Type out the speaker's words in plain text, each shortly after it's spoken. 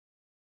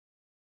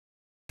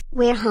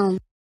We're home.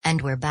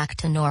 And we're back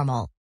to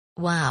normal.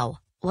 Wow,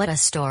 what a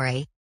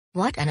story.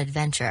 What an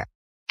adventure.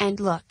 And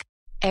look.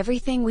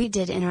 Everything we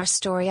did in our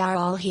story are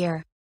all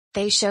here.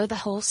 They show the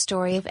whole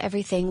story of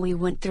everything we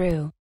went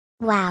through.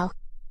 Wow.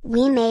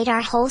 We made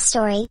our whole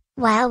story,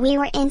 while we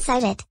were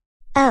inside it.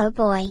 Oh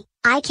boy,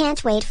 I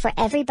can't wait for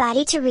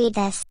everybody to read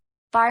this.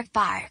 Bark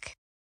bark.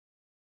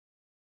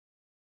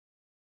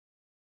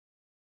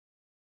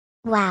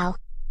 Wow.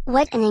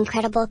 What an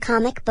incredible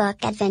comic book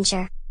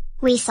adventure.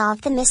 We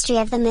solved the mystery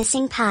of the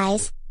missing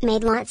pies,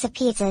 made lots of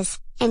pizzas,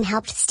 and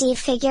helped Steve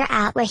figure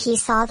out where he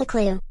saw the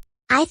clue.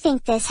 I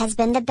think this has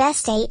been the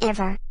best day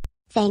ever.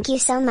 Thank you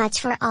so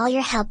much for all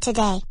your help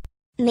today.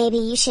 Maybe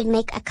you should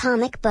make a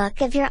comic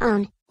book of your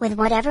own, with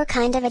whatever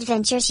kind of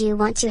adventures you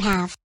want to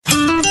have.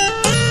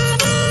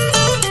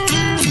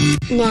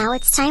 Now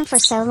it's time for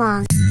so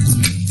long.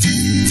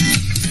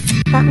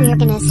 But we're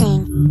gonna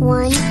sing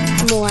one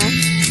more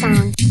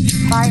song.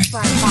 Bark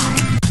bark bark.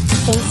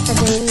 Thanks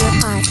for doing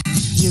your part.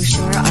 You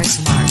sure are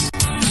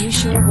smart. You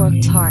sure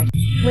worked hard.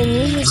 When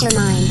you use your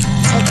mind,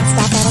 take a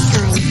step at a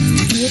time.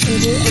 You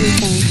can do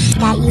anything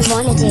that you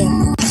wanna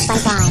do.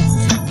 Bye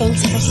bye.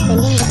 Thanks for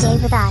spending the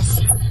day with us.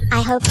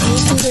 I hope you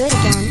can do it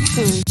again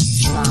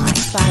soon. Bye.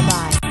 Bye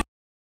bye.